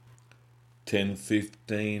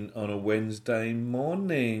10:15 on a Wednesday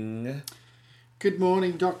morning. Good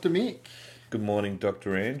morning, Dr. Mick. Good morning,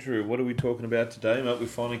 Dr. Andrew. What are we talking about today, mate? We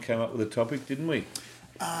finally came up with a topic, didn't we?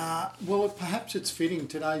 Well, perhaps it's fitting.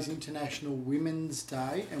 Today's International Women's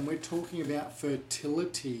Day, and we're talking about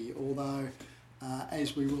fertility, although,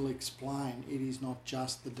 as we will explain, it is not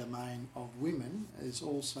just the domain of women. There's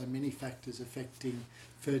also many factors affecting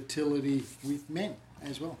fertility with men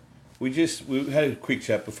as well. We had a quick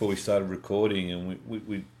chat before we started recording, and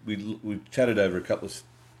we chatted over a couple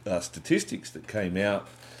of statistics that came out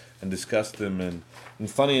and discussed them. And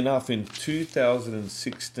funny enough, in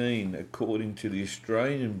 2016, according to the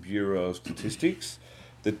Australian Bureau of Statistics,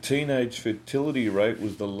 the teenage fertility rate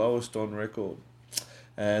was the lowest on record.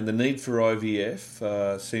 And the need for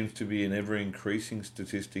IVF seems to be an ever-increasing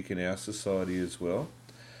statistic in our society as well.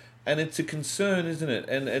 And it's a concern, isn't it?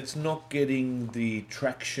 And it's not getting the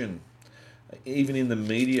traction, even in the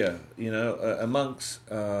media, amongst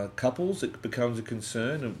couples. It becomes a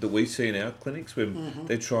concern that we see in our clinics when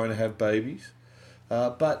they're trying to have babies.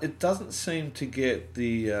 But it doesn't seem to get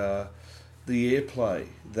the airplay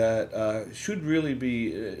that should really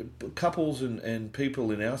be. Couples and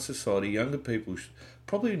people in our society, younger people,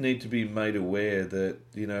 probably need to be made aware that,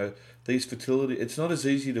 these fertility, it's not as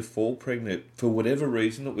easy to fall pregnant for whatever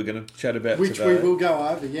reason that we're going to chat about Which today. we will go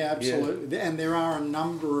over, yeah, absolutely. Yeah. And there are a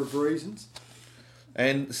number of reasons.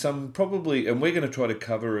 And some probably, and we're going to try to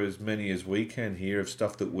cover as many as we can here of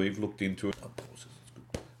stuff that we've looked into.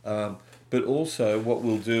 But also what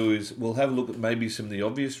we'll do is we'll have a look at maybe some of the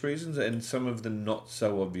obvious reasons and some of the not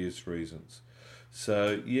so obvious reasons.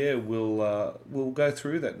 So yeah, we'll go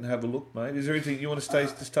through that and have a look, mate. Is there anything you want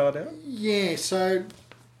to start out? Yeah, so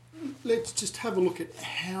let's just have a look at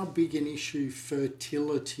how big an issue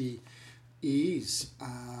fertility is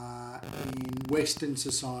in Western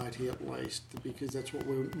society, at least, because that's what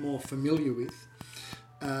we're more familiar with.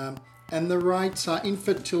 And the rates are,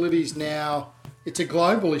 infertility is now, it's a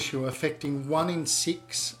global issue affecting 1 in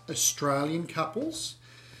 6 Australian couples.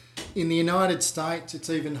 In the United States, it's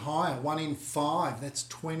even higher, 1 in 5. That's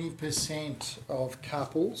 20% of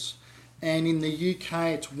couples. And in the UK,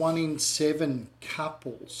 it's 1 in 7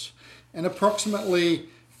 couples. And approximately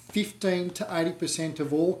 15 to 80%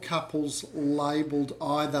 of all couples labelled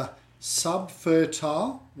either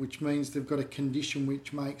subfertile, which means they've got a condition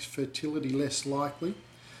which makes fertility less likely,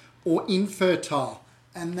 or infertile.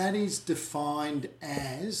 And that is defined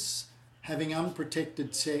as having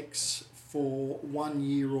unprotected sex for 1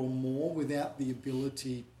 year or more without the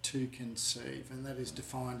ability to conceive. And that is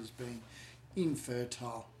defined as being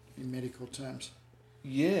infertile in medical terms.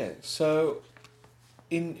 Yeah, so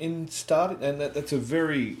in starting, and that's a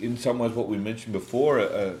very, in some ways what we mentioned before,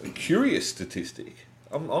 a curious statistic.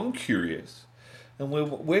 I'm curious. And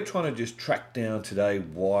we're trying to just track down today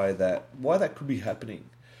why that could be happening.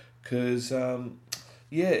 Because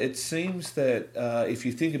it seems that if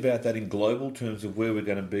you think about that in global terms of where we're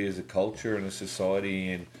going to be as a culture and a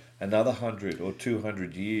society in another 100 or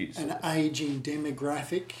 200 years. An ageing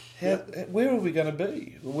demographic. Where are we going to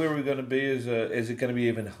be? Where are we going to be? Is it going to be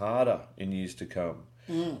even harder in years to come?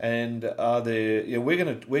 And are there? Yeah, we're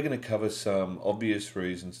going to cover some obvious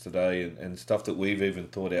reasons today and stuff that we've even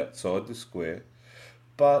thought outside the square.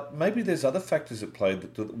 But maybe there's other factors at play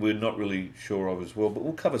that we're not really sure of as well. But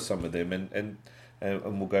we'll cover some of them and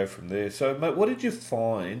we'll go from there. So, mate, what did you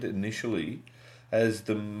find initially as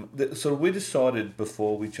the sort of, we decided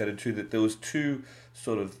before we chatted too that there was two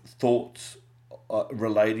sort of thoughts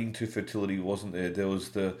relating to fertility, wasn't there? There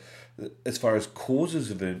was as far as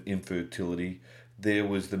causes of infertility, there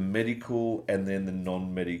was the medical and then the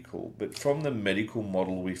non-medical. But from the medical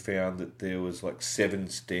model, we found that there was like 7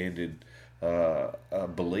 standard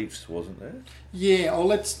beliefs, wasn't there? Yeah. Or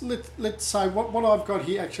let's say what I've got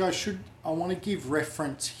here. Actually, I want to give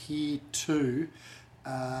reference here to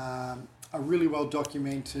a really well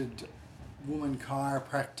documented woman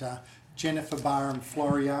chiropractor, Jennifer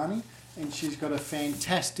Barham-Floriani, and she's got a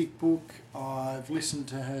fantastic book. I've listened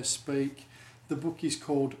to her speak. The book is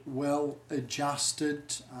called Well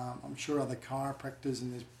Adjusted. I'm sure other chiropractors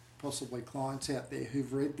and there's possibly clients out there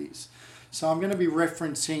who've read this. So I'm going to be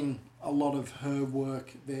referencing a lot of her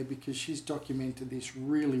work there because she's documented this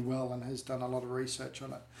really well and has done a lot of research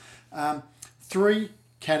on it. 3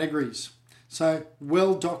 categories. So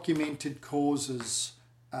well-documented causes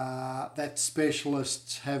that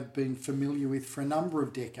specialists have been familiar with for a number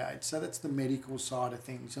of decades. So that's the medical side of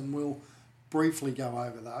things, and we'll briefly go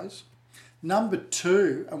over those. Number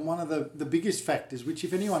 2, and one of the biggest factors, which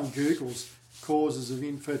if anyone Googles causes of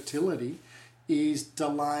infertility, is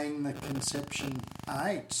delaying the conception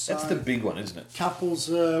age. So That's the big one, isn't it? couples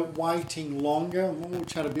are waiting longer, and we'll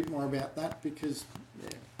chat a bit more about that because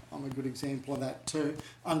I'm a good example of that too.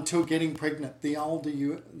 Until getting pregnant, the longer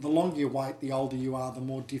you wait, the older you are, the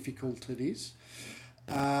more difficult it is.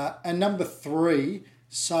 And number 3,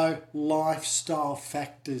 so lifestyle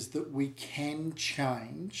factors that we can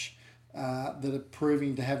change that are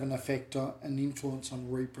proving to have an effect on an influence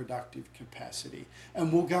on reproductive capacity.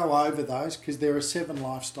 And we'll go over those because there are 7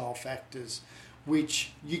 lifestyle factors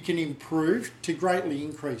which you can improve to greatly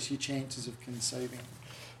increase your chances of conceiving.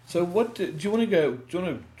 So what do you want to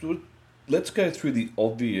go? Let's go through the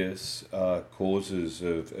obvious causes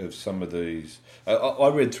of some of these. I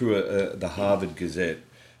read through the Harvard Gazette,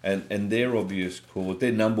 and their obvious cause,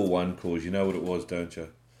 their number one cause. You know what it was, don't you?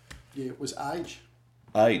 Yeah, it was age.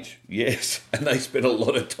 Age, yes, and they spent a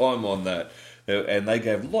lot of time on that, and they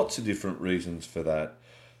gave lots of different reasons for that,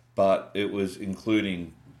 but it was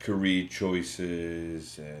including career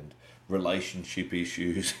choices and relationship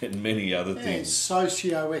issues and many other things.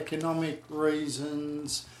 Socio-economic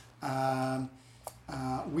reasons,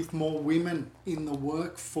 with more women in the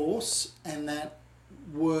workforce and that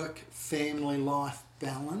work-family life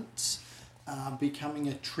balance becoming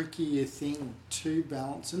a trickier thing to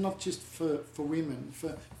balance, and not just for women,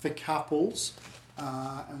 for couples,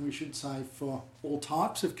 and we should say for all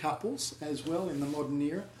types of couples as well in the modern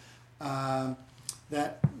era,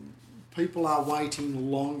 that people are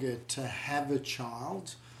waiting longer to have a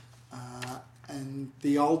child, and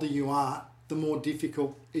the older you are, the more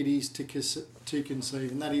difficult it is to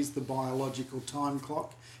conceive, and that is the biological time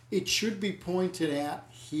clock. It should be pointed out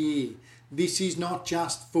here, this is not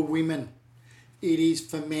just for women, it is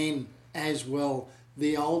for men as well.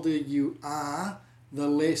 The older you are, the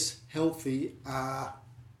less healthy are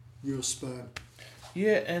your sperm.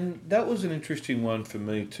 Yeah, and that was an interesting one for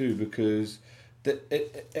me too, because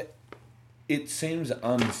it seems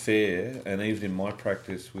unfair, and even in my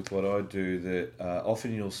practice with what I do, that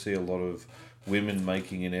often you'll see a lot of women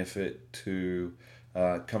making an effort to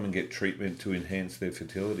come and get treatment to enhance their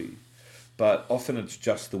fertility. But often it's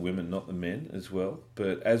just the women, not the men as well.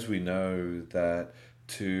 But as we know that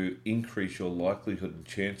to increase your likelihood and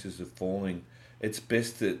chances of falling, it's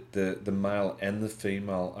best that the male and the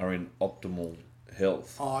female are in optimal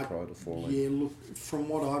health prior to falling. Yeah, look, from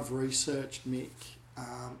what I've researched, Mick,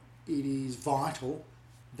 it is vital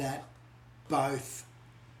that both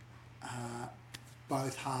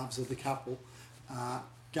halves of the couple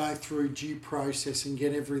go through due process and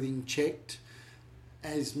get everything checked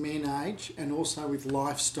as men age, and also with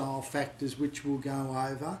lifestyle factors which we'll go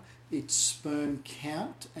over. It's sperm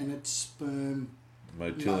count and it's sperm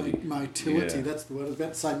motility. Motility, Yeah. that's the word. I was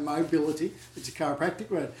about to say mobility. It's a chiropractic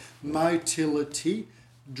word. Motility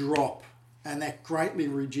drop, and that greatly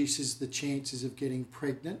reduces the chances of getting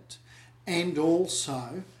pregnant. And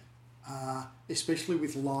also, especially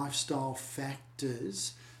with lifestyle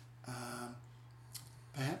factors,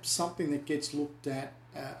 perhaps something that gets looked at,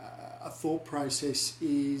 a thought process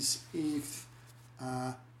is if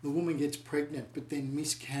the woman gets pregnant but then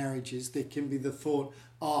miscarriages, there can be the thought,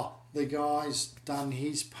 the guy's done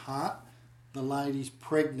his part, the lady's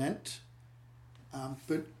pregnant,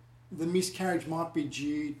 but the miscarriage might be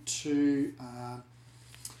due to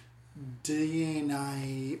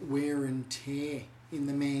DNA wear and tear in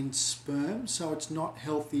the man's sperm, so it's not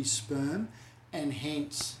healthy sperm, and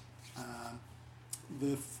hence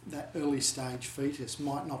that early stage fetus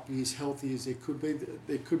might not be as healthy as there could be.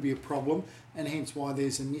 There could be a problem, and hence why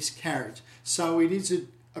there's a miscarriage. So it is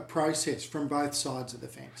a process from both sides of the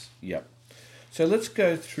fence. Yep. So let's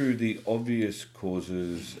go through the obvious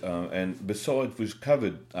causes, and besides, we've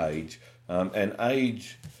covered age, and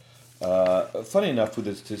age. Funny enough, with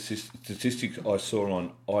the statistics I saw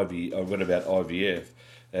on I read about IVF,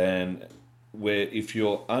 and where if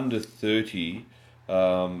you're under 30,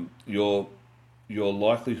 your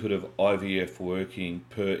likelihood of IVF working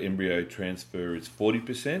per embryo transfer is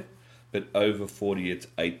 40%, but over 40 it's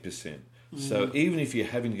 8%. So even if you're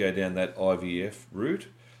having to go down that IVF route,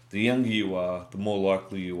 the younger you are, the more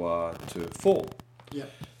likely you are to fall. Yeah.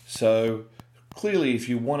 So clearly, if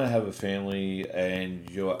you want to have a family and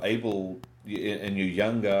you're able and you're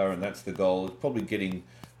younger, and that's the goal, it's probably getting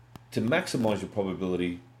to maximise your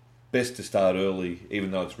probability. Best to start early,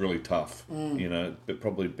 even though it's really tough, but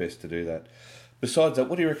probably best to do that. Besides that,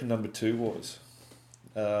 what do you reckon number 2 was?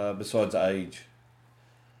 Besides age?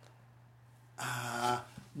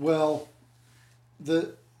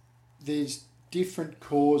 There's different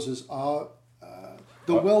causes.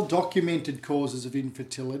 The well-documented causes of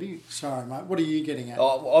infertility. Sorry, mate. What are you getting at?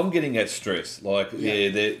 Oh, I'm getting at stress.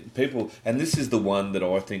 People, and this is the one that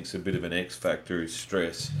I think is a bit of an X factor is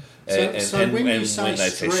stress. So when you say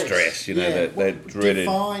stress, that dreaded.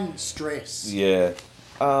 Define stress. Yeah.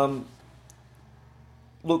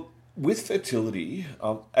 Look, with fertility,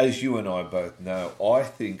 as you and I both know,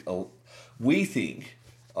 we think.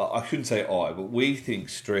 I shouldn't say but we think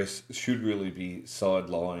stress should really be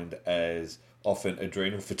sidelined as often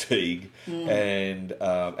adrenal fatigue, and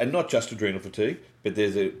not just adrenal fatigue, but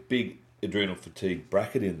there's a big adrenal fatigue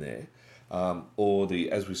bracket in there, or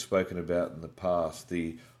as we've spoken about in the past,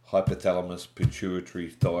 the hypothalamus pituitary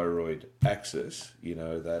thyroid axis.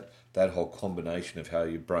 That whole combination of how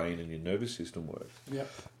your brain and your nervous system work. Yeah.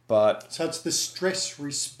 So it's the stress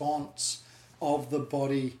response of the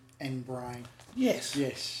body and brain. Yes.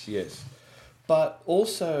 Yes. But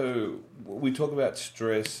also, we talk about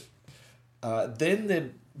stress.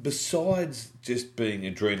 Besides just being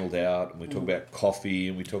adrenaled out, and we talk about coffee,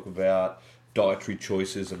 and we talk about dietary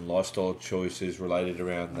choices and lifestyle choices related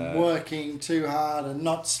around that. Working too hard and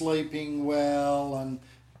not sleeping well,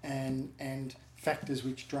 and factors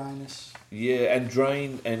which drain us. Yeah, and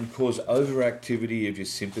drain and cause overactivity of your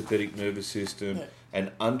sympathetic nervous system and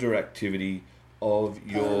underactivity of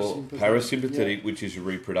your parasympathetic, which is your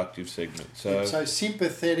reproductive segment. So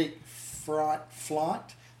sympathetic flight,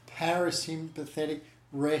 parasympathetic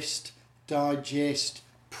rest, digest,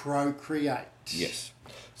 procreate. Yes.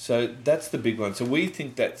 So that's the big one. So we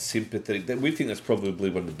think that sympathetic, we think that's probably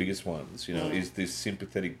one of the biggest ones, is this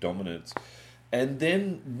sympathetic dominance. And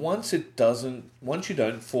then once you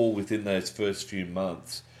don't fall within those first few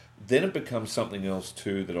months, then it becomes something else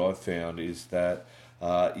too that I've found is that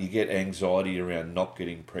you get anxiety around not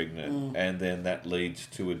getting pregnant, and then that leads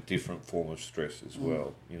to a different form of stress as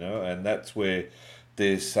well, and that's where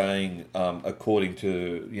they're saying, according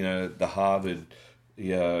to, the Harvard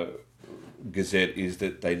Gazette, is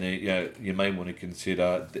that they need, you may want to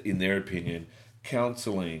consider, in their opinion,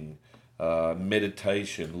 counselling,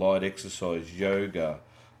 meditation, light exercise, yoga.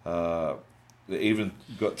 They even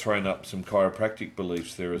got thrown up some chiropractic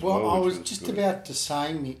beliefs there as well. Well, I was just about to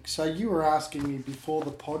say, Mick, so you were asking me before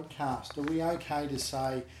the podcast, are we okay to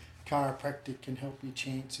say chiropractic can help your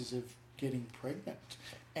chances of getting pregnant?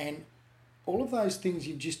 And all of those things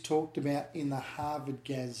you just talked about in the Harvard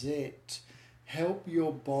Gazette help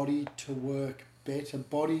your body to work better,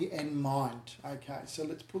 body and mind. Okay, so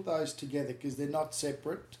let's put those together because they're not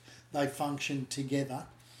separate. They function together,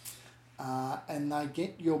 and they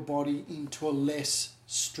get your body into a less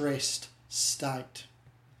stressed state,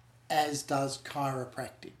 as does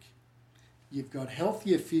chiropractic. You've got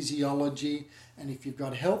healthier physiology, and if you've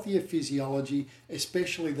got healthier physiology,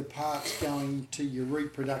 especially the parts going to your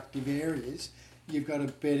reproductive areas, you've got a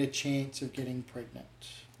better chance of getting pregnant.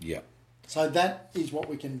 Yeah. So that is what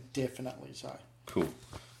we can definitely say. Cool.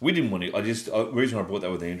 We didn't want to. The reason I brought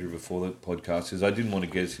that with Andrew before the podcast is I didn't want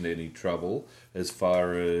to get us into any trouble as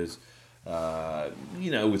far as,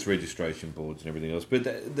 with registration boards and everything else. But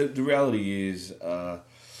the reality is,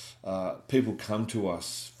 people come to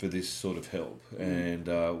us for this sort of help, and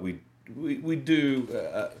we do.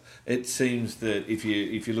 It seems that if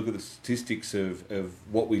you look at the statistics of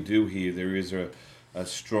what we do here, there is a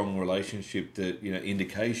strong relationship that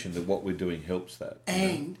indication that what we're doing helps that,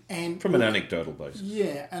 and from an anecdotal basis.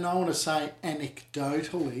 Yeah, and I want to say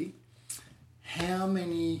anecdotally, how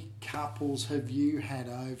many couples have you had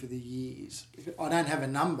over the years? I don't have a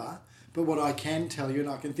number, but what I can tell you, and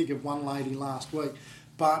I can think of one lady last week,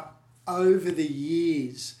 but over the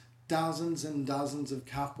years, dozens and dozens of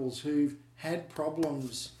couples who've had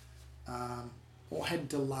problems or had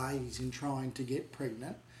delays in trying to get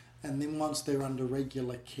pregnant. And then once they're under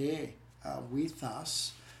regular care with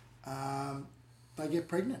us, they get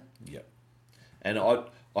pregnant. Yeah. And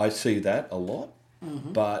I see that a lot,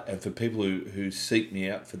 and for people who seek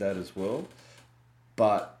me out for that as well.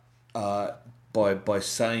 But by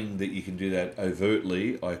saying that you can do that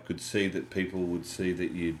overtly, I could see that people would see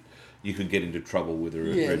that you could get into trouble with a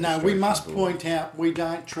registration. Yeah, no, we must point out we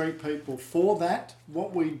don't treat people for that.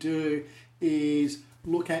 What we do is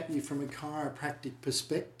look at you from a chiropractic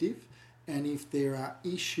perspective, and if there are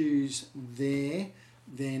issues there,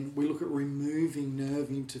 then we look at removing nerve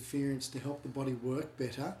interference to help the body work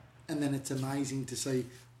better, and then it's amazing to see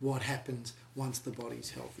what happens once the body's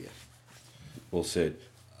healthier. Well said.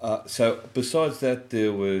 So besides that,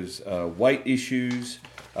 there was weight issues,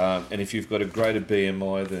 and if you've got a greater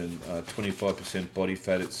BMI than 25% body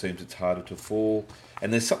fat, it seems it's harder to fall.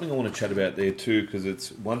 And there's something I want to chat about there too, because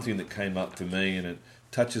it's one thing that came up for me, and it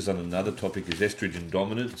touches on another topic, is estrogen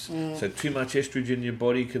dominance. So too much estrogen in your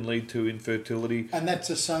body can lead to infertility. And that's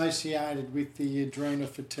associated with the adrenal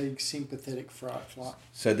fatigue sympathetic flight.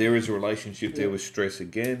 So there is a relationship there with stress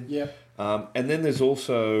again. Yep. And then there's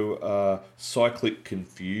also cyclic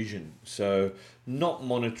confusion. So not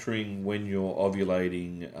monitoring when you're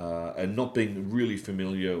ovulating and not being really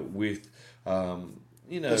familiar with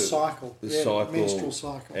the cycle, menstrual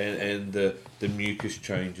cycle, and the mucus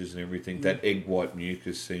changes and everything. That egg white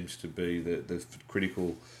mucus seems to be the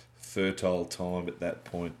critical fertile time at that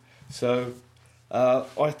point. So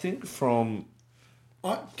I think I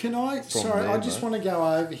just want to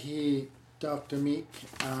go over here, Dr. Mick,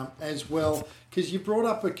 as well, because you brought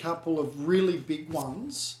up a couple of really big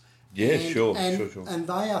ones. Yeah, sure. And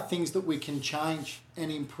they are things that we can change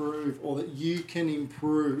and improve, or that you can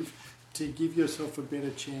improve to give yourself a better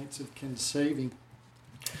chance of conceiving.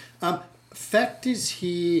 Factors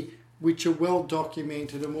here which are well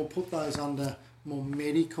documented, and we'll put those under more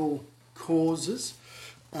medical causes.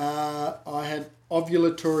 I had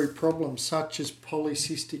ovulatory problems such as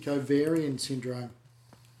polycystic ovarian syndrome,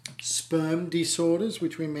 sperm disorders,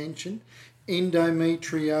 which we mentioned,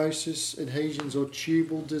 endometriosis, adhesions or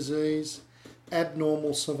tubal disease,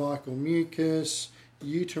 abnormal cervical mucus,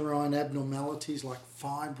 uterine abnormalities like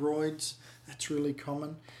fibroids, that's really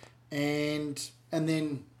common, and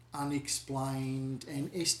then unexplained,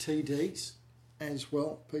 and STDs as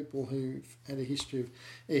well, people who've had a history of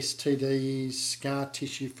STDs, scar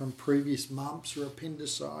tissue from previous mumps or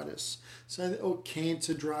appendicitis, or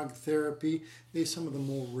cancer drug therapy. They're some of the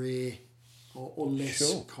more rare or less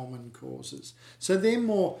common causes. So they're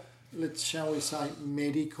more, shall we say,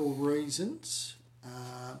 medical reasons.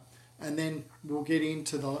 And then we'll get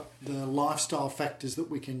into the lifestyle factors that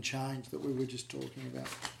we can change that we were just talking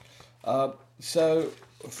about. So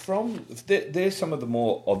there's some of the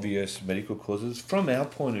more obvious medical causes. From our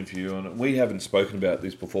point of view, and we haven't spoken about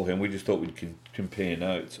this beforehand, we just thought we'd compare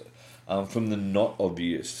notes from the not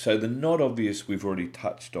obvious. So the not obvious we've already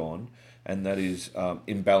touched on, and that is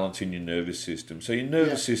imbalance in your nervous system. So your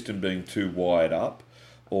nervous system being too wired up,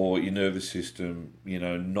 or your nervous system,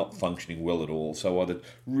 not functioning well at all. So either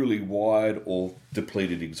really wired or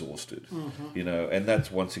depleted, exhausted, and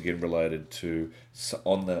that's once again related to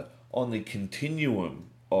on the continuum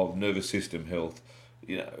of nervous system health,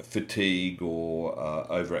 fatigue or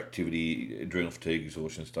overactivity, adrenal fatigue,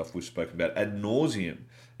 exhaustion stuff we've spoken about ad nauseum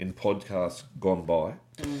in podcasts gone by.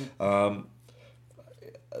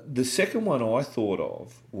 The second one I thought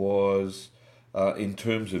of was in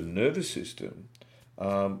terms of nervous system.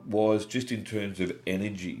 Was just in terms of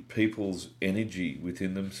energy, people's energy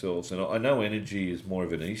within themselves. And I know energy is more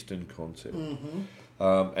of an Eastern concept.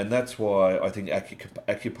 And that's why I think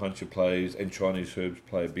acupuncture plays and Chinese herbs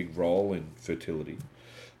play a big role in fertility.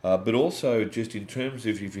 But also just in terms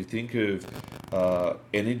of, if you think of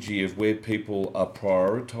energy, of where people are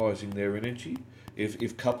prioritising their energy,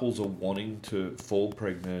 if couples are wanting to fall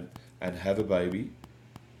pregnant and have a baby,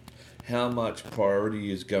 how much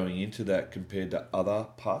priority is going into that compared to other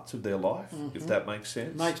parts of their life, if that makes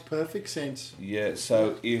sense? Makes perfect sense. Yeah,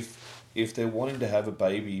 so if they're wanting to have a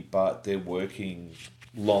baby but they're working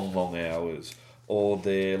long hours, or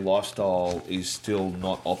their lifestyle is still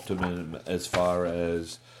not optimum as far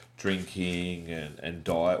as drinking and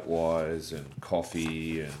diet-wise and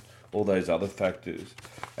coffee and all those other factors,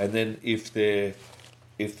 and then if they're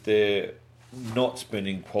not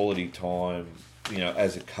spending quality time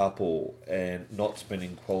as a couple, and not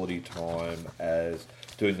spending quality time as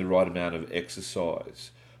doing the right amount of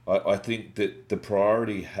exercise, I think that the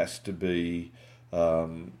priority has to be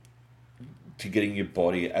to getting your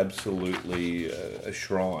body absolutely a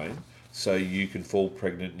shrine so you can fall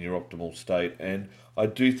pregnant in your optimal state. And I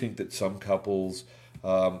do think that some couples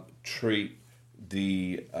treat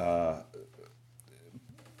the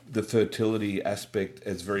fertility aspect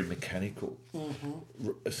as very mechanical.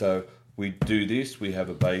 So we do this, we have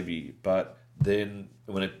a baby, but then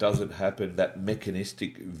when it doesn't happen, that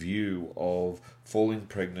mechanistic view of falling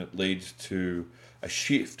pregnant leads to a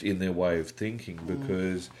shift in their way of thinking,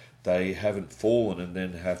 because they haven't fallen and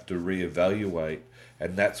then have to reevaluate.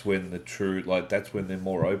 And that's when that's when they're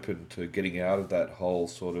more open to getting out of that whole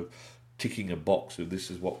sort of ticking a box of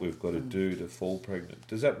this is what we've got to do to fall pregnant.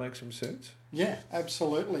 Does that make some sense? Yeah,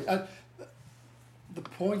 absolutely. The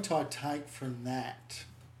point I take from that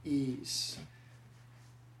is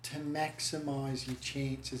to maximise your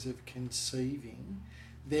chances of conceiving,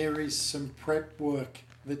 there is some prep work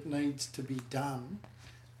that needs to be done,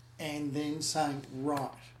 and then saying, right,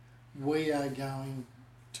 we are going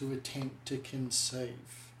to attempt to conceive.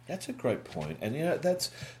 That's a great point. And that's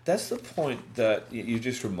the point that you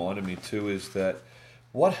just reminded me too, is that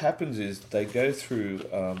what happens is they go through,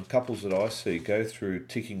 couples that I see go through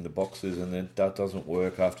ticking the boxes, and then that doesn't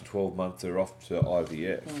work. After 12 months, they're off to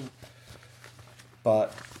IVF.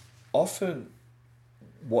 But often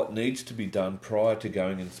what needs to be done prior to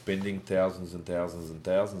going and spending thousands and thousands and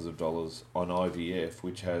thousands of dollars on IVF,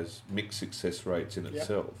 which has mixed success rates in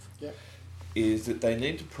itself, is that they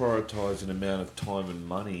need to prioritise an amount of time and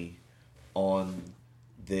money on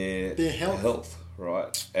their health,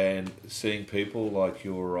 right? And seeing people like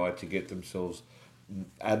you or I to get themselves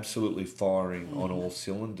absolutely firing on all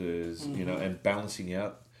cylinders, you know, and balancing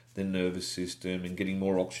out their nervous system and getting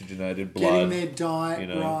more oxygenated blood. Getting their diet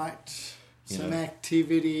right, some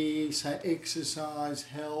activity, so exercise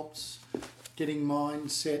helps. Getting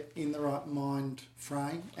mindset in the right mind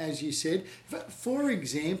frame, as you said. For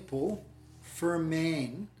example, for a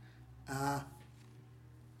man,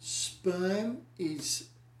 sperm is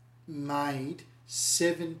made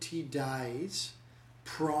 70 days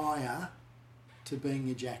prior to being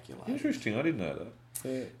ejaculated. Interesting, I didn't know that.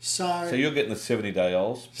 Yeah. So you're getting a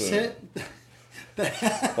 70-day-old sperm.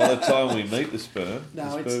 By the time we meet the sperm,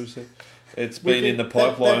 it's been in the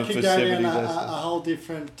pipeline for 70 days. A whole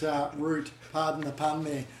different route, pardon the pun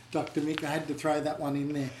there, Dr. Mick. I had to throw that one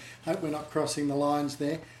in there. Hope we're not crossing the lines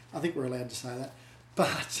there. I think we're allowed to say that.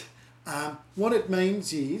 But what it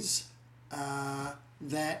means is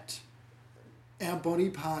that our body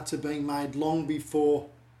parts are being made long before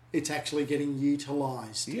it's actually getting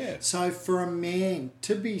utilised. Yeah. So for a man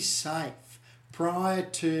to be safe prior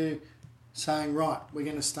to saying, right, we're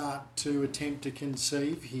going to start to attempt to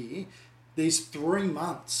conceive here, there's 3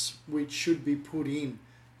 months which should be put in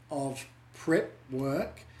of prep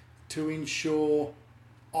work to ensure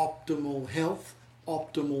optimal health,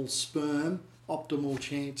 optimal sperm, optimal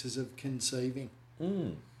chances of conceiving.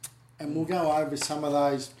 And we'll go over some of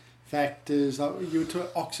those factors, like you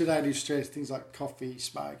talk oxidative stress, things like coffee,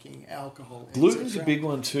 smoking, alcohol. Gluten's a big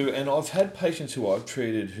one too, and I've had patients who I've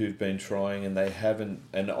treated who've been trying and they haven't,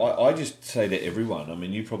 and I just say to everyone, I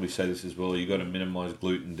mean, you probably say this as well, you've got to minimise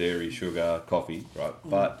gluten, dairy, sugar, coffee, right?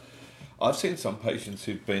 But I've seen some patients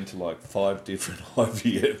who've been to like 5 different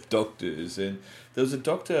IVF doctors, and there was a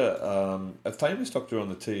doctor, a famous doctor on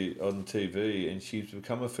the TV, and she's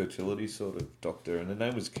become a fertility sort of doctor, and her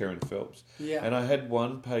name was Karen Phelps. Yeah. And I had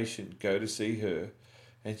one patient go to see her,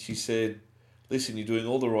 and she said, "Listen, you're doing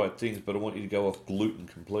all the right things, but I want you to go off gluten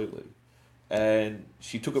completely." And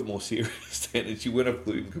she took it more serious then, and she went off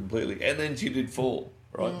gluten completely, and then she did fall,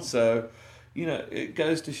 right? So, you know, it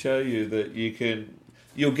goes to show you that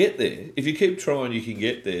you'll get there. If you keep trying, you can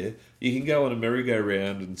get there. You can go on a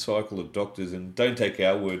merry-go-round and cycle of doctors, and don't take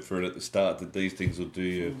our word for it at the start that these things will do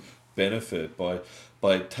you benefit by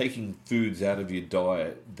taking foods out of your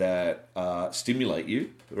diet that stimulate you,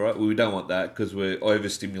 right? We don't want that because we're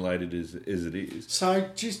overstimulated as it is. So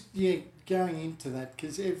just, going into that,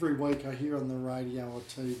 because every week I hear on the radio or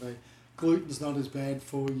TV, gluten's not as bad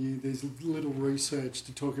for you. There's little research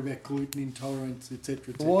to talk about gluten intolerance,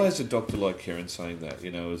 etc. Why is a doctor like Karen saying that,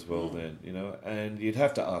 as well then, And you'd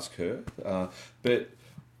have to ask her. Let's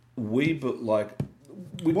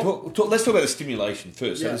talk about the stimulation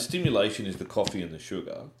first. Yeah. So the stimulation is the coffee and the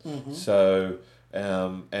sugar. So,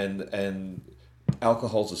 and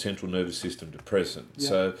alcohol's a central nervous system depressant. Yeah.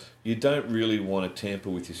 So you don't really want to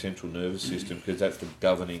tamper with your central nervous system because that's the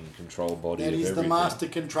governing control body of everything. That is the master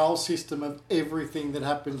control system of everything that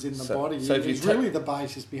happens in the body. So it's really the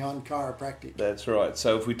basis behind chiropractic. That's right.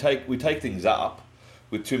 So if we take things up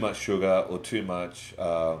with too much sugar or too much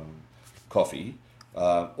coffee,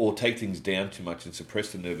 or take things down too much and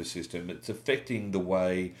suppress the nervous system, it's affecting the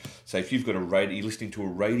way, say if you've got a radio, you're listening to a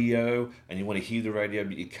radio and you want to hear the radio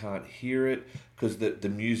but you can't hear it because the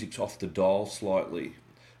music's off the dial slightly.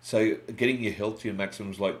 So getting your health to your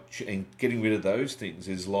maximums, and getting rid of those things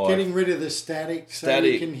is like... Getting rid of the static so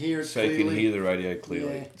you can hear it clearly. So you can hear the radio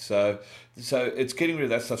clearly. Yeah. So it's getting rid of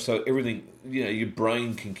that stuff so everything, your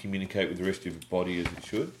brain can communicate with the rest of your body as it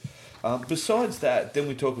should. Besides that, then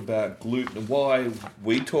we talk about gluten. And why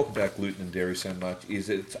we talk about gluten and dairy so much is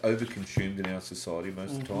that it's overconsumed in our society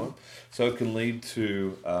most of the time. So it can lead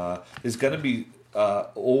to... there's going to be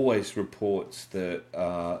always reports that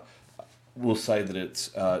will say that it's...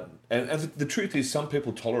 and the truth is some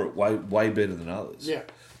people tolerate way better than others. Yeah.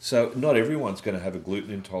 So not everyone's going to have a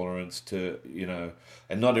gluten intolerance to,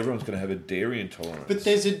 and not everyone's going to have a dairy intolerance. But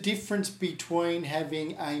there's a difference between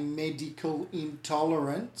having a medical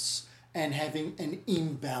intolerance and having an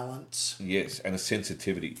imbalance. Yes, and a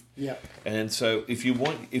sensitivity. Yeah. And so if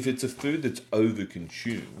it's a food that's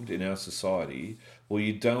overconsumed in our society, or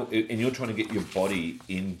you don't, and you're trying to get your body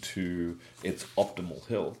into its optimal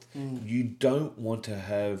health, you don't want to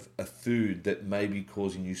have a food that may be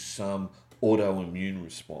causing you some autoimmune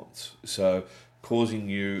response. So causing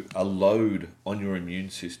you a load on your immune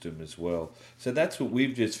system as well. So that's what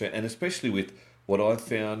we've just found, and especially with what I've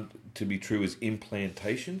found to be true is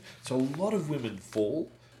implantation. So a lot of women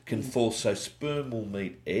can fall, so sperm will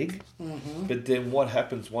meet egg, but then what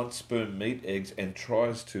happens once sperm meet eggs and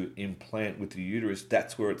tries to implant with the uterus,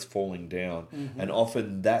 that's where it's falling down. And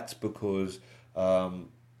often that's because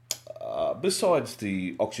besides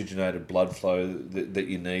the oxygenated blood flow that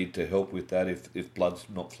you need to help with that, if blood's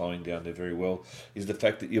not flowing down there very well, is the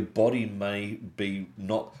fact that your body may be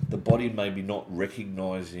not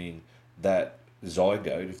recognising that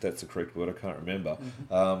zygote, if that's the correct word, I can't remember.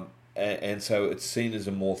 And so it's seen as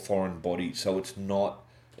a more foreign body, so it's not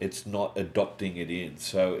adopting it in,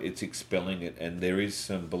 so it's expelling it, and there is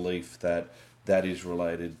some belief that is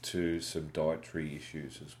related to some dietary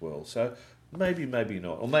issues as well. So maybe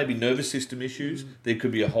not, or maybe nervous system issues. There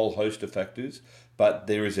could be a whole host of factors, but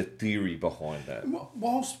there is a theory behind that.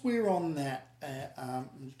 Whilst we're on that,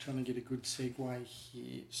 I'm trying to get a good segue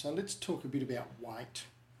here. So let's talk a bit about weight.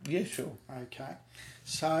 Yeah, sure. Okay.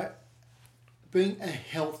 So being a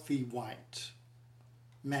healthy weight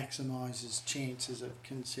maximises chances of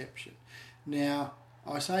conception. Now,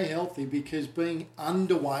 I say healthy because being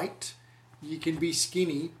underweight, you can be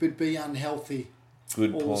skinny but be unhealthy.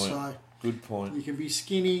 Good also. point. Good point. You can be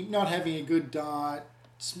skinny, not having a good diet,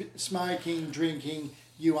 smoking, drinking,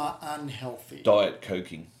 you are unhealthy. Diet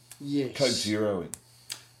coking. Yes. Coke zeroing.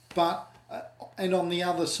 But, and on the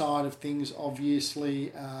other side of things,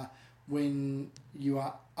 obviously, when you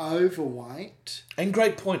are overweight... And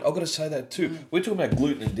great point, I've got to say that too. We're talking about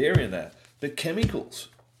gluten and dairy and that. The chemicals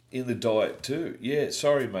in the diet too. Yeah,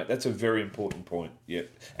 sorry mate, that's a very important point. Yeah.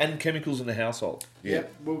 And chemicals in the household. Yeah.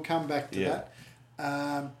 Yep, we'll come back to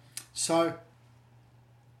that. So,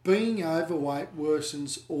 being overweight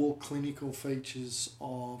worsens all clinical features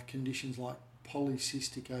of conditions like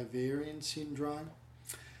polycystic ovarian syndrome.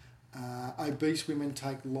 Obese women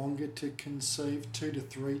take longer to conceive, 2 to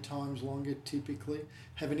 3 times longer typically,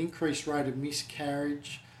 have an increased rate of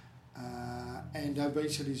miscarriage, and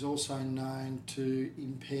obesity is also known to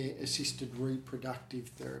impair assisted reproductive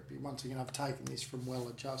therapy. Once again, I've taken this from Well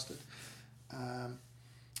Adjusted.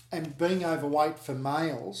 And being overweight for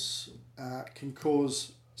males can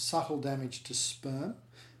cause subtle damage to sperm,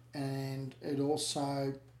 and it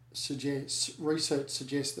also research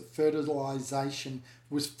suggests that fertilisation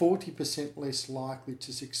was 40% less likely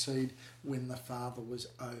to succeed when the father was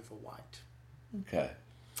overweight. Okay.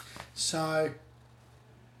 So,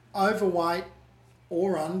 overweight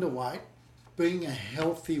or underweight, being a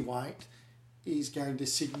healthy weight is going to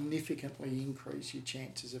significantly increase your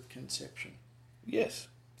chances of conception. Yes.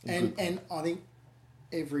 And I think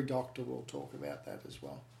every doctor will talk about that as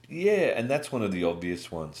well. Yeah, and that's one of the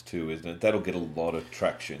obvious ones too, isn't it? That'll get a lot of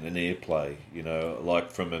traction and airplay, like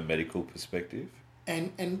from a medical perspective.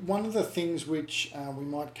 And one of the things which we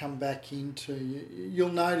might come back into, you'll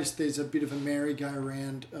notice there's a bit of a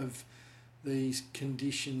merry-go-round of these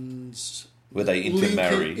conditions. Where they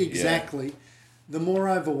intermarry. Exactly. Yeah. The more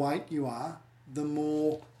overweight you are, the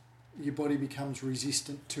more your body becomes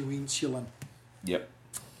resistant to insulin. Yep.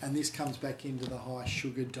 And this comes back into the high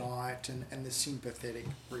sugar diet and the sympathetic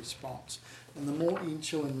response. And the more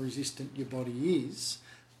insulin resistant your body is,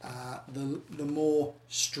 the more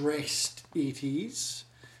stressed it is,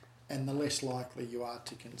 and the less likely you are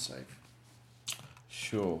to conceive.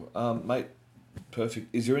 Sure. Mate, perfect.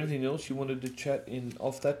 Is there anything else you wanted to chat in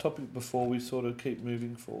off that topic before we sort of keep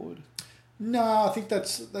moving forward? No, I think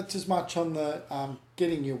that's as much on the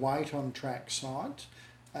getting your weight on track side.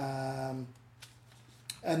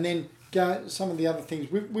 And then some of the other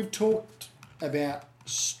things. We've talked about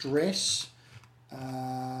stress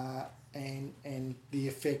and the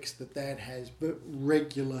effects that has, but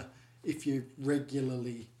if you're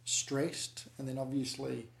regularly stressed, and then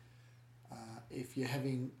obviously if you're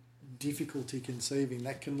having difficulty conceiving,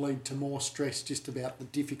 that can lead to more stress just about the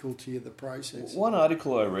difficulty of the process. One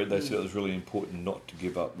article I read, they said it was really important not to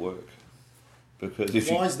give up work. Because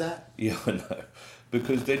Why is that? Yeah, I know.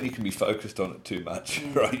 Because then you can be focused on it too much,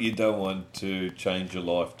 right? You don't want to change your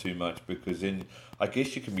life too much, because then I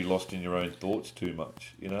guess you can be lost in your own thoughts too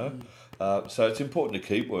much, So it's important to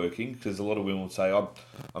keep working, because a lot of women will say,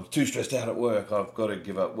 I'm too stressed out at work, I've got to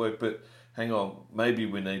give up work. But hang on, maybe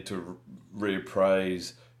we need to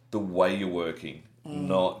reappraise the way you're working,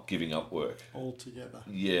 not giving up work. Altogether.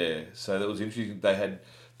 Yeah, so that was interesting. They had...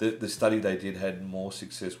 The study they did had more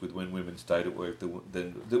success with when women stayed at work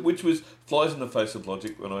than which was flies in the face of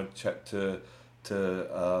logic when I chat to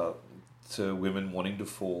to women wanting to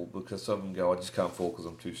fall, because some of them go, I just can't fall because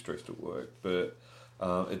I'm too stressed at work. But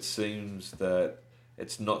it seems that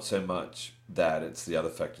it's not so much that, it's the other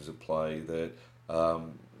factors at play that,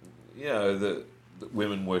 the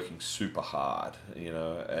women working super hard,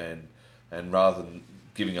 and rather than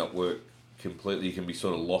giving up work completely, you can be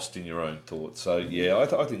sort of lost in your own thoughts. So yeah,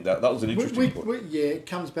 I think that was an interesting point. It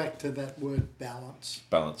comes back to that word balance.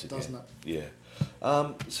 Balance again, doesn't it? Yeah.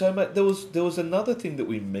 So mate, there was another thing that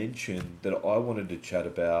we mentioned that I wanted to chat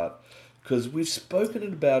about, because we've spoken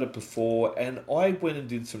about it before, and I went and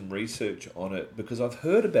did some research on it because I've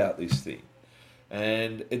heard about this thing.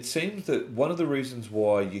 And it seems that one of the reasons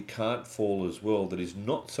why you can't fall as well, that is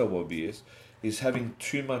not so obvious, is having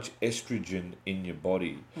too much estrogen in your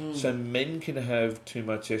body. So men can have too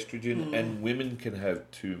much estrogen and women can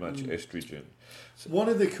have too much estrogen. So, one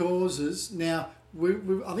of the causes, now,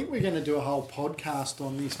 I think we're going to do a whole podcast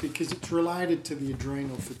on this because it's related to the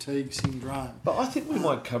adrenal fatigue syndrome. but I think we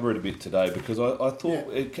might cover it a bit today, because I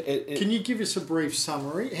thought... Can you give us a brief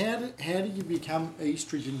summary? How do you become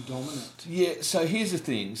estrogen dominant? Yeah, so here's the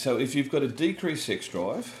thing. So if you've got a decreased sex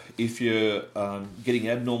drive, if you're getting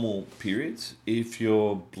abnormal periods, if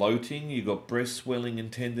you're bloating, you've got breast swelling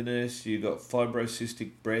and tenderness, you've got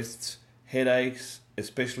fibrocystic breasts, headaches,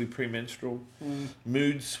 especially premenstrual,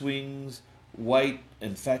 mood swings, weight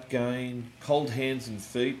and fat gain, cold hands and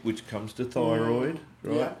feet, which comes to thyroid,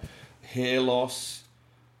 right? Yeah. Hair loss,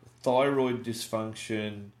 thyroid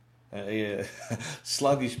dysfunction,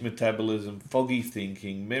 sluggish metabolism, foggy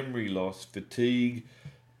thinking, memory loss, fatigue,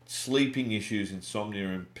 sleeping issues, insomnia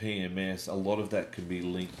and PMS. A lot of that can be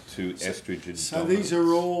linked to estrogen So dominance. these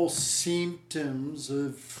are all symptoms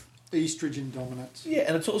of estrogen dominance. Yeah,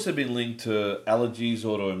 and it's also been linked to allergies,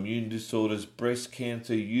 autoimmune disorders, breast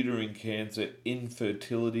cancer, uterine cancer,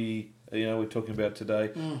 infertility, we're talking about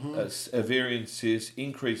today, ovarian cysts,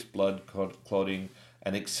 increased blood clotting,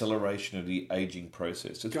 and acceleration of the aging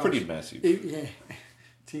process. It's pretty massive.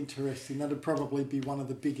 It's interesting. That'd probably be one of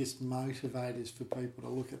the biggest motivators for people to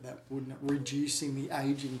look at that, wouldn't it? Reducing the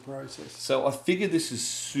aging process. So I figure this is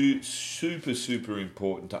super, super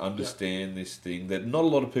important to understand this thing, that not a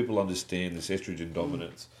lot of people understand this estrogen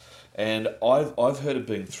dominance. And I've heard it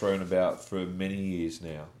being thrown about for many years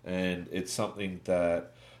now. And it's something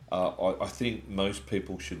that I think most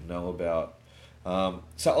people should know about.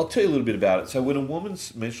 So I'll tell you a little bit about it. So when a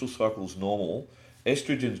woman's menstrual cycle is normal,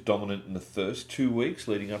 estrogen's dominant in the first 2 weeks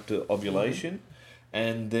leading up to ovulation,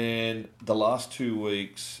 and then the last 2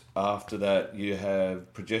 weeks after that you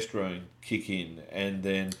have progesterone kick in, and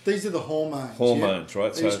then these are the hormones.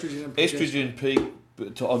 Right? So Estrogen peak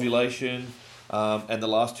to ovulation, and the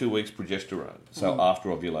last 2 weeks progesterone. So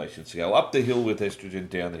after ovulation, so go up the hill with estrogen,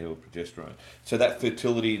 down the hill with progesterone. So that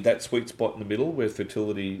fertility, that sweet spot in the middle where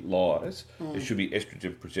fertility lies, it should be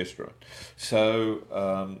estrogen, progesterone.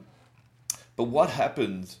 So but what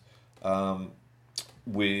happens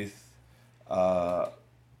with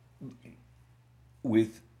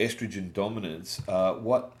estrogen dominance?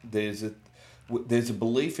 There's a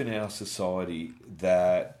belief in our society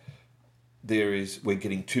that we're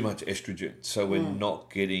getting too much estrogen, so we're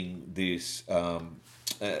not getting this an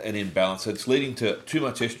imbalance. So it's leading to too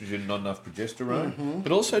much estrogen, not enough progesterone,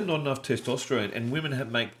 but also not enough testosterone. And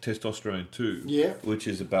women make testosterone too, which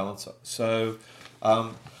is a balancer. So.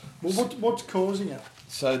 What's causing it?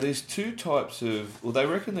 So there's two types of... Well, they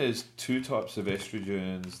reckon there's two types of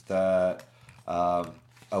estrogens that are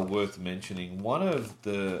worth mentioning. One of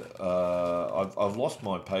the... I've lost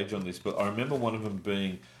my page on this, but I remember one of them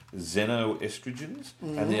being xenoestrogens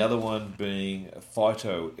and the other one being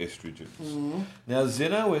phytoestrogens. Now,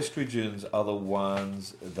 xenoestrogens are the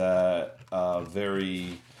ones that are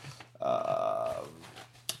very...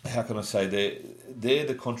 how can I say, they're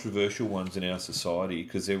the controversial ones in our society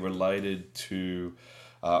because they're related to...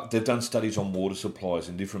 they've done studies on water supplies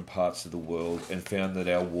in different parts of the world and found that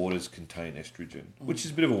our waters contain estrogen, which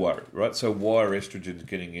is a bit of a worry, right? So why are estrogens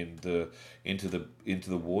getting into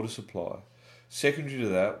the water supply? Secondary to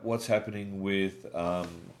that, what's happening with...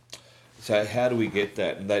 so how do we get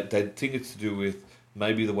that? And they think it's to do with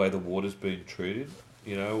maybe the way the water's being treated,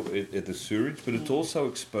 at the sewerage, but it's also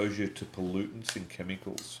exposure to pollutants and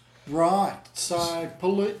chemicals. Right. So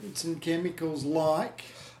pollutants and chemicals like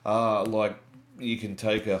you can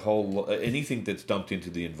take a whole anything that's dumped into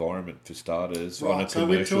the environment for starters on a so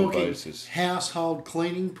commercial we're talking basis. Household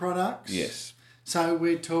cleaning products. Yes. So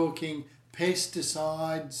we're talking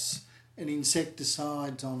pesticides and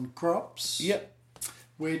insecticides on crops. Yep.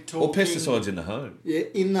 We're talking or pesticides in the home. Yeah,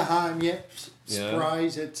 in the home. Yep.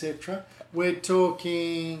 Sprays, etc. We're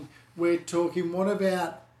talking. What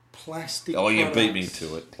about plastic Oh, you beat me products.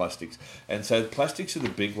 to it, plastics. And so plastics are the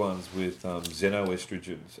big ones with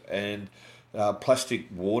xenoestrogens and plastic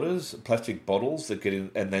waters, plastic bottles that get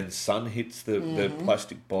in, and then sun hits the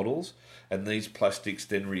plastic bottles, and these plastics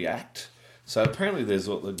then react. So apparently there's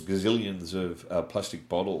gazillions of plastic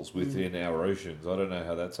bottles within our oceans. I don't know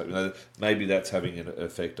how that's happening. Maybe that's having an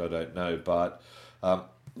effect, I don't know. But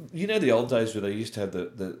you know the old days where they used to have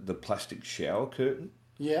the plastic shower curtain?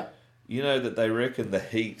 Yeah. You know that they reckon the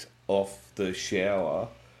heat off the shower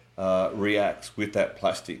reacts with that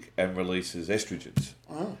plastic and releases estrogens.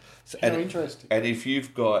 Oh, So, how interesting. And if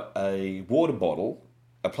you've got a water bottle,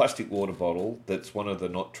 a plastic water bottle that's one of the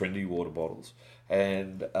not trendy water bottles,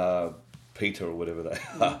 and Peter or whatever they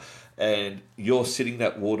are, and you're sitting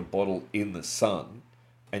that water bottle in the sun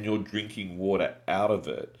and you're drinking water out of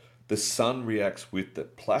it, the sun reacts with the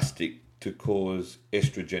plastic to cause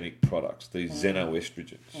estrogenic products, these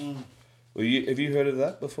xenoestrogens. Well, have you heard of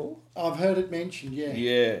that before? I've heard it mentioned, yeah.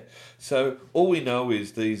 Yeah. So all we know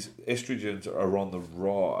is these estrogens are on the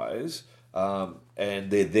rise, and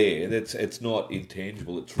they're there. It's not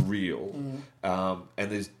intangible. It's real. And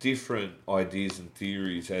there's different ideas and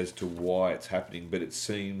theories as to why it's happening. But it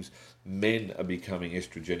seems men are becoming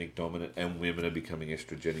estrogenic dominant and women are becoming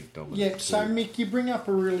estrogenic dominant. Yeah, too. so Mick, you bring up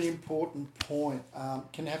a really important point.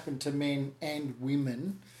 Can happen to men and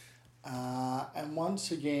women. And once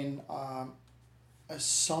again,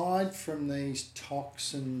 aside from these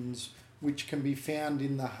toxins which can be found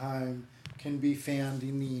in the home, can be found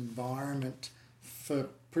in the environment for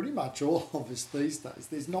pretty much all of us these days,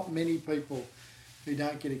 there's not many people who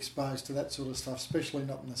don't get exposed to that sort of stuff, especially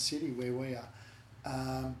not in the city where we are.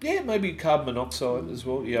 Yeah, maybe carbon monoxide as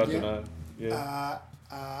well. Yeah, I don't know. Yeah.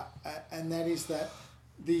 And that is that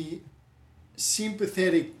the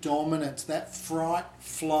sympathetic dominance, that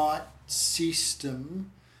fight-flight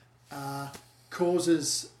system,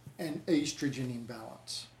 causes an estrogen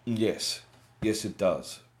imbalance. Yes, it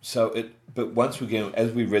does. But once again,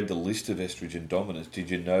 as we read the list of estrogen dominance, did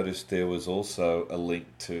you notice there was also a link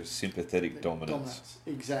to sympathetic dominance?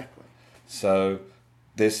 Exactly. So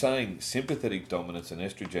they're saying sympathetic dominance and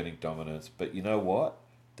estrogenic dominance, but you know what?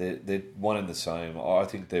 They're one and the same. I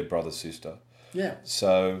think they're brother sister. Yeah.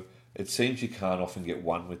 So it seems you can't often get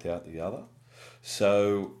one without the other.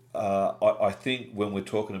 So I think when we're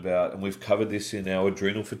talking about, and we've covered this in our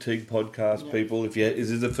adrenal fatigue podcast, people, if is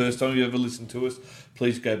this the first time you ever listened to us,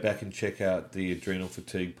 please go back and check out the adrenal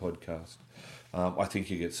fatigue podcast. I think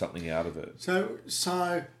you get something out of it. So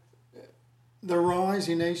the rise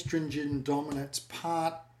in estrogen dominance,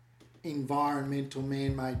 part environmental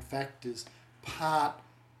man-made factors, part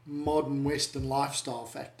modern Western lifestyle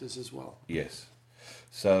factors as well. Yes.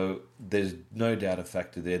 So there's no doubt a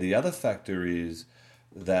factor there. The other factor is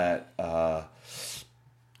that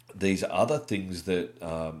these other things that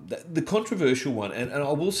the controversial one, and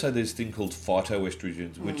I will say there's a thing called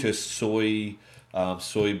phytoestrogens, which are soybeans,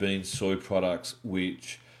 soy products,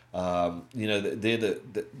 which they're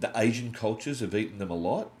the Asian cultures have eaten them a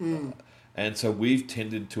lot. And so we've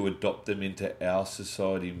tended to adopt them into our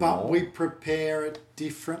society more. But we prepare it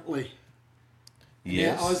differently.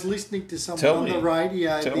 Yes. Now, I was listening to someone on the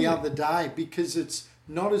radio the other day, because it's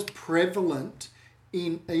not as prevalent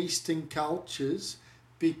in Eastern cultures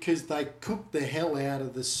because they cook the hell out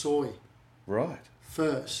of the soy. Right.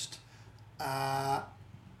 First. And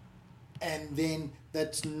then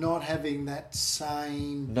that's not having that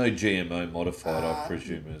same... No GMO modified, I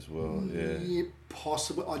presume, as well. Yeah.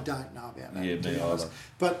 Possibly. I don't know about that. Yeah, me either.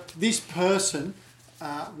 But this person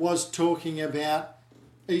was talking about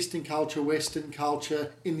Eastern culture, Western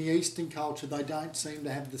culture. In the Eastern culture, they don't seem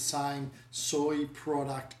to have the same soy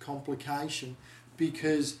product complication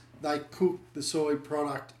because they cook the soy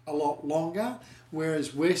product a lot longer,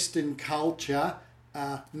 whereas Western culture,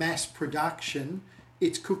 mass production,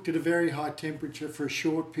 it's cooked at a very high temperature for a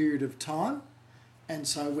short period of time, and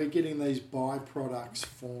so we're getting these byproducts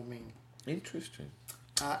forming. Interesting.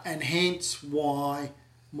 And hence why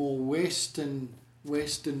more Western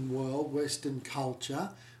world, Western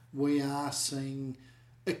culture, we are seeing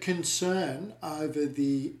a concern over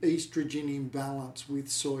the estrogen imbalance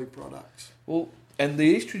with soy products. Well, and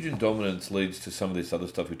the estrogen dominance leads to some of this other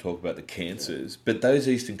stuff we talk about, the cancers, but those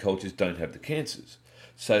Eastern cultures don't have the cancers.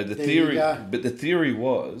 So the theory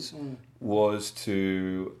was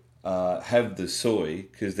to have the soy,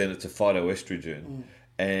 because then it's a phytoestrogen,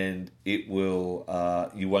 and it will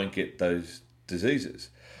you won't get those diseases.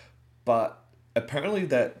 But apparently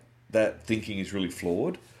that thinking is really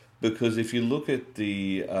flawed, because if you look at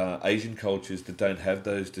the Asian cultures that don't have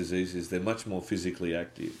those diseases, they're much more physically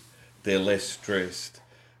active. They're less stressed.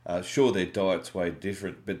 Sure, their diet's way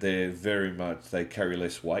different, but they carry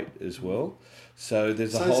less weight as well. So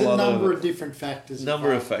there's a whole number of different factors.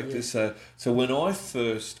 Yeah. So when I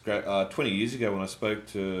first 20 years ago, when I spoke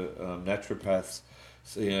to naturopaths,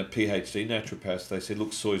 PhD naturopaths, they said,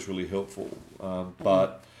 look, soy's really helpful,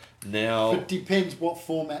 but now. But it depends what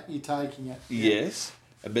format you're taking it. Yes.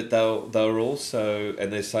 But they're also,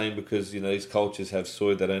 and they're saying because these cultures have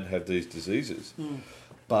soy, they don't have these diseases.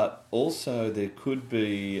 But also there could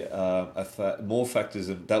be more factors,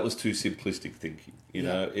 and that was too simplistic thinking.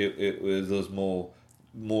 There was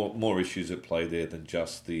more issues at play there than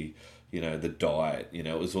just the diet.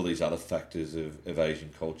 It was all these other factors of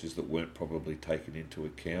Asian cultures that weren't probably taken into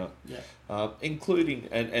account. Including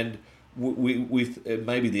with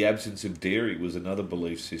maybe the absence of dairy was another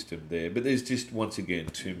belief system there, but there's just once again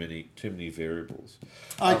too many variables.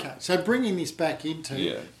 Okay, so bringing it back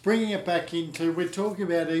into, we're talking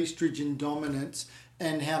about estrogen dominance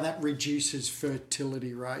and how that reduces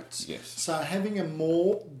fertility rates. Yes. So having a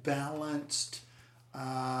more balanced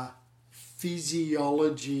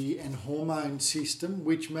physiology and hormone system,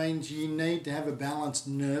 which means you need to have a balanced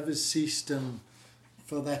nervous system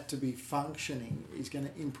for that to be functioning, is going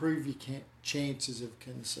to improve your chances of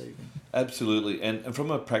conceiving. Absolutely. And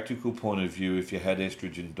from a practical point of view, if you had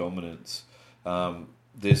estrogen dominance,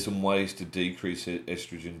 there's some ways to decrease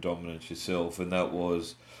estrogen dominance yourself, and that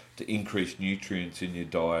was to increase nutrients in your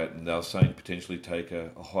diet. And they were saying potentially take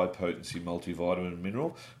a high-potency multivitamin and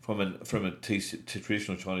mineral. From a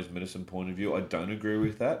traditional Chinese medicine point of view, I don't agree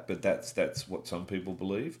with that, but that's what some people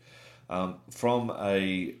believe. From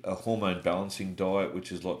a hormone balancing diet,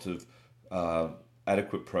 which is lots of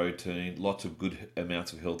adequate protein, lots of good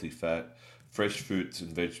amounts of healthy fat, fresh fruits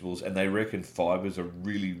and vegetables, and they reckon fibres are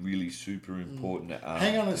really, really super important.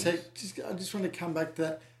 Hang on a sec. I just want to come back to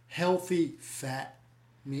that. Healthy fat,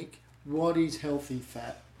 Mick. What is healthy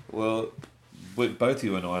fat? Well, both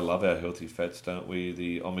you and I love our healthy fats, don't we?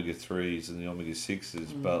 The omega-3s and the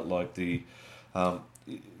omega-6s, but like the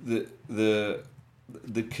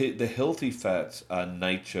healthy fats are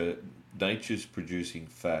nature's producing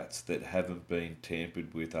fats that haven't been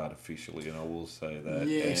tampered with artificially, and I will say that.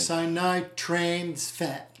 Yeah, so no trans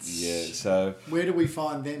fats. Yeah, so where do we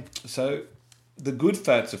find them? So the good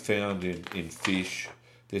fats are found in fish,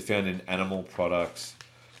 they're found in animal products,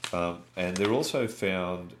 and they're also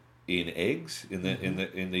found in eggs, in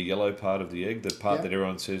the yellow part of the egg, the part that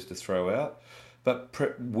everyone says to throw out. But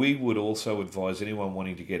we would also advise anyone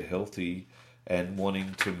wanting to get healthy and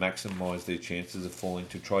wanting to maximise their chances of falling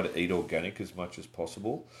to try to eat organic as much as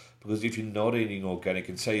possible. Because if you're not eating organic,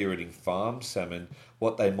 and say you're eating farm salmon,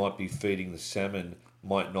 what they might be feeding the salmon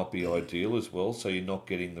might not be ideal as well, so you're not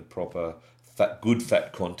getting the proper good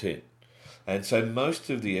fat content. And so most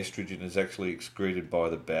of the estrogen is actually excreted by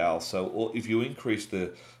the bowel. So if you increase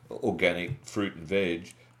the organic fruit and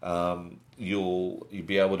veg, you'll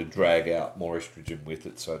be able to drag out more estrogen with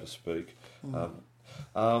it, so to speak.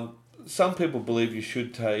 Some people believe you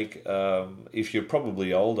should take, if you're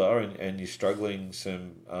probably older and you're struggling,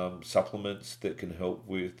 some supplements that can help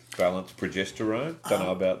with balanced progesterone. Don't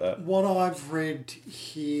know about that. What I've read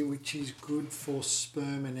here, which is good for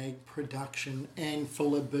sperm and egg production and for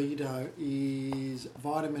libido, is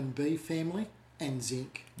vitamin B family and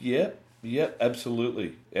zinc. Yeah,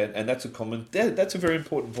 absolutely. And that's that's a very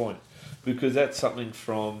important point, because that's something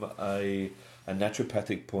from a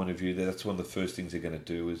naturopathic point of view. That's one of the first things they're going to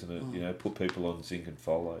do, isn't it? Put people on zinc and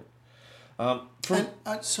folate.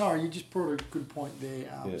 Sorry, you just brought a good point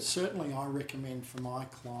there. Certainly I recommend for my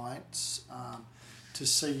clients to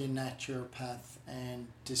see a naturopath and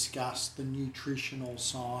discuss the nutritional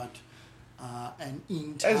side and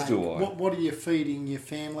intake. As do I. What are you feeding your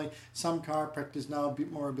family? Some chiropractors know a bit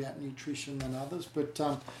more about nutrition than others, but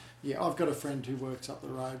I've got a friend who works up the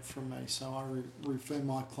road from me, so I refer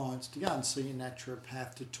my clients to go and see a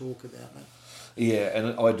naturopath to talk about it. Yeah,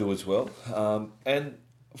 and I do as well. And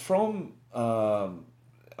from, I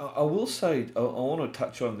will say, I want to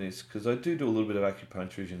touch on this because I do a little bit of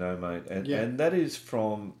acupuncture, as you know, mate, and that is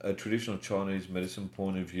from a traditional Chinese medicine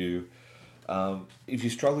point of view. If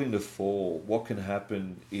you're struggling to fall, what can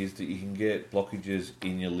happen is that you can get blockages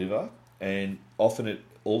in your liver, and often it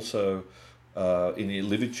also in your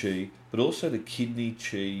liver qi, but also the kidney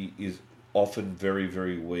qi is often very,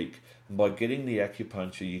 very weak. And by getting the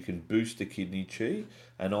acupuncture, you can boost the kidney qi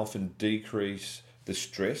and often decrease the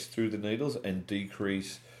stress through the needles and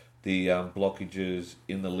decrease the blockages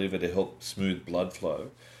in the liver to help smooth blood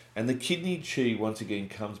flow. And the kidney qi, once again,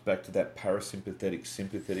 comes back to that parasympathetic,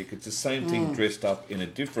 sympathetic. It's the same thing dressed up in a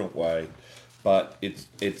different way, but it's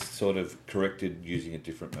sort of corrected using a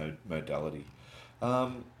different modality.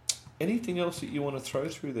 Anything else that you want to throw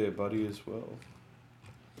through there, buddy, as well?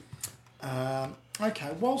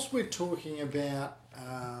 Okay, whilst we're talking about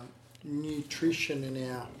nutrition and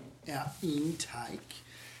our intake,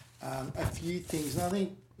 a few things, and I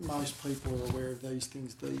think most people are aware of these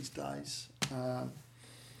things these days.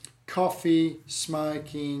 Coffee,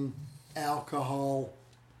 smoking, alcohol,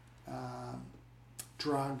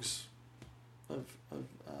 drugs,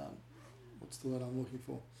 what's the word I'm looking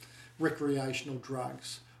for? Recreational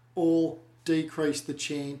drugs, all decrease the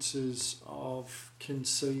chances of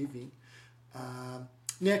conceiving.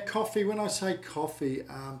 Now, coffee, when I say coffee,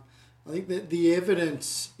 I think that the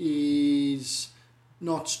evidence is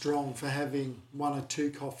not strong for having 1 or 2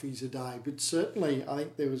 coffees a day, but certainly I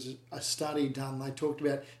think there was a study done. They talked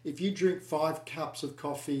about if you drink 5 cups of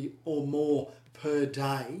coffee or more per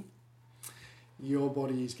day, your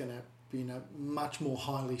body is going to be in a much more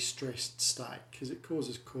highly stressed state because it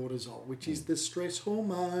causes cortisol, which is the stress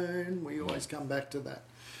hormone. We always come back to that.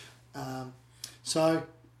 So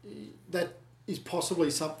that is possibly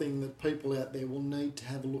something that people out there will need to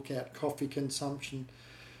have a look at. Coffee consumption.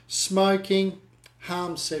 Smoking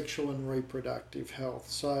harms sexual and reproductive health.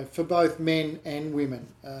 So for both men and women,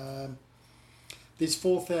 there's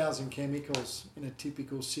 4,000 chemicals in a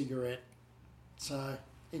typical cigarette. So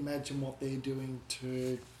imagine what they're doing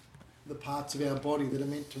to the parts of our body that are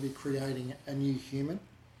meant to be creating a new human.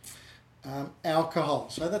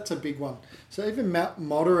 Alcohol, so that's a big one. So even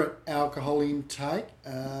moderate alcohol intake,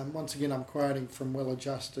 once again I'm quoting from Well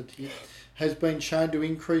Adjusted here, has been shown to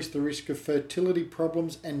increase the risk of fertility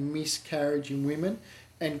problems and miscarriage in women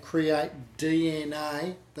and create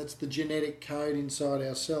DNA, that's the genetic code inside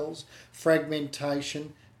our cells,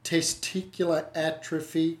 fragmentation, testicular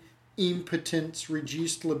atrophy, impotence,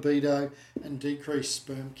 reduced libido and decreased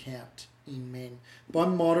sperm count in men. By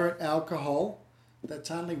moderate alcohol,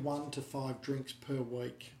 that's only 1 to 5 drinks per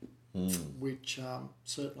week, which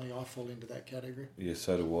certainly I fall into that category. Yeah,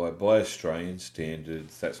 so do I. By Australian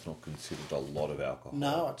standards, that's not considered a lot of alcohol.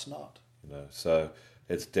 No, it's not. So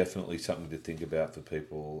it's definitely something to think about for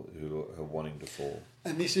people who are wanting to fall.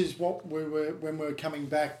 And this is what when we're coming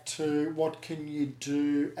back to what can you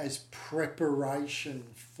do as preparation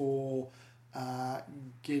for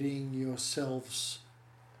getting yourselves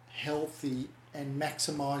healthy and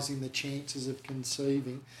maximising the chances of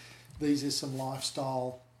conceiving. These are some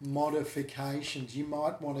lifestyle modifications you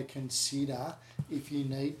might want to consider if you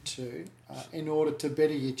need to in order to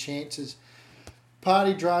better your chances.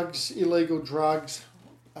 Party drugs, illegal drugs,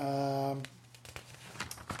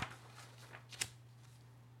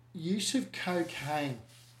 use of cocaine.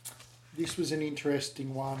 This was an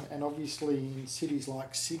interesting one, and obviously in cities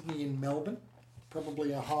like Sydney and Melbourne,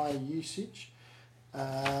 probably a higher usage.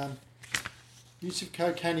 Use of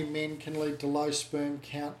cocaine in men can lead to low sperm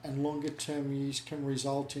count, and longer term use can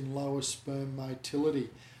result in lower sperm motility.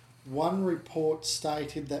 One report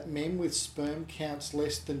stated that men with sperm counts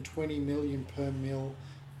less than 20 million per mil,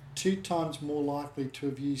 2 times more likely to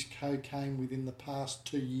have used cocaine within the past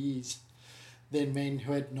 2 years than men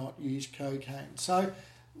who had not used cocaine. So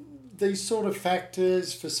these sort of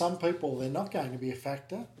factors, for some people, they're not going to be a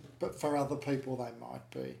factor, but for other people, they might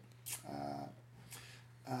be.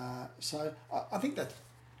 So I think that's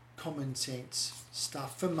common sense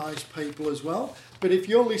stuff for most people as well. But if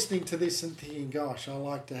you're listening to this and thinking, gosh, I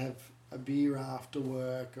like to have a beer after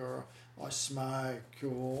work, or I smoke,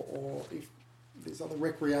 or if there's other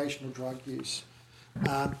recreational drug use,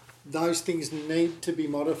 those things need to be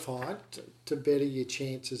modified to better your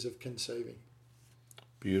chances of conceiving.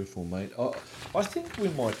 Beautiful, mate. I think we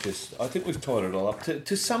might I think we've tied it all up.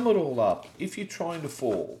 To sum it all up, if you're trying to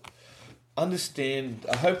fall, understand,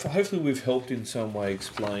 hopefully we've helped in some way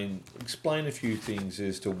explain a few things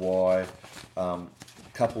as to why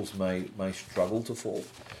couples may struggle to fall.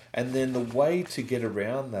 And then the way to get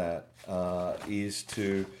around that is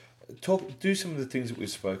to do some of the things that we've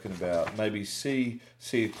spoken about. Maybe see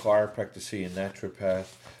a chiropractor, see a naturopath,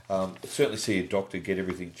 certainly see a doctor, get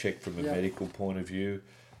everything checked from a medical point of view.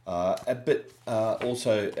 But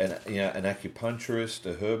also an acupuncturist,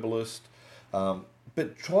 a herbalist.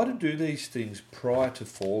 But try to do these things prior to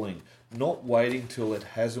falling, not waiting till it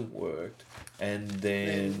hasn't worked and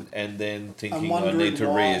then thinking I need to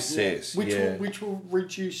reassess. Which will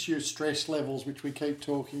reduce your stress levels, which we keep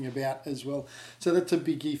talking about as well. So that's a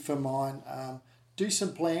biggie for mine. Do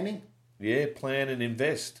some planning. Yeah, plan and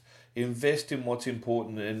invest. Invest in what's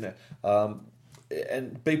important and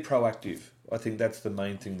be proactive. I think that's the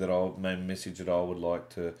main thing main message that I would like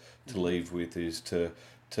to leave with is to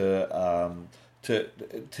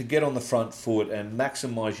get on the front foot and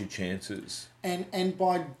maximise your chances. And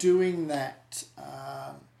by doing that,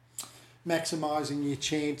 maximising your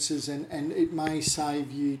chances, and it may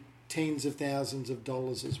save you tens of thousands of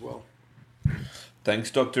dollars as well.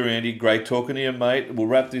 Thanks, Dr. Andy. Great talking to you, mate. We'll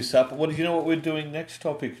wrap this up. What do you know what we're doing next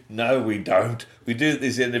topic? No, we don't. We do it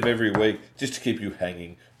this end of every week just to keep you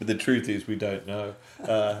hanging. But the truth is we don't know.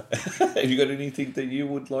 Have you got anything that you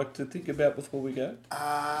would like to think about before we go?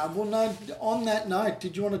 Well, no, on that note,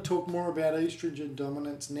 did you want to talk more about estrogen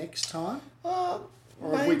dominance next time? Or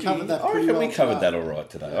have we covered that pretty well? I reckon we covered that all right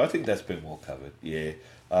today. I think that's been well covered, yeah.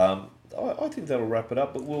 I think that'll wrap it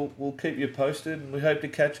up, but we'll keep you posted, and we hope to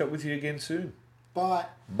catch up with you again soon. Bye.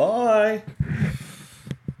 Bye.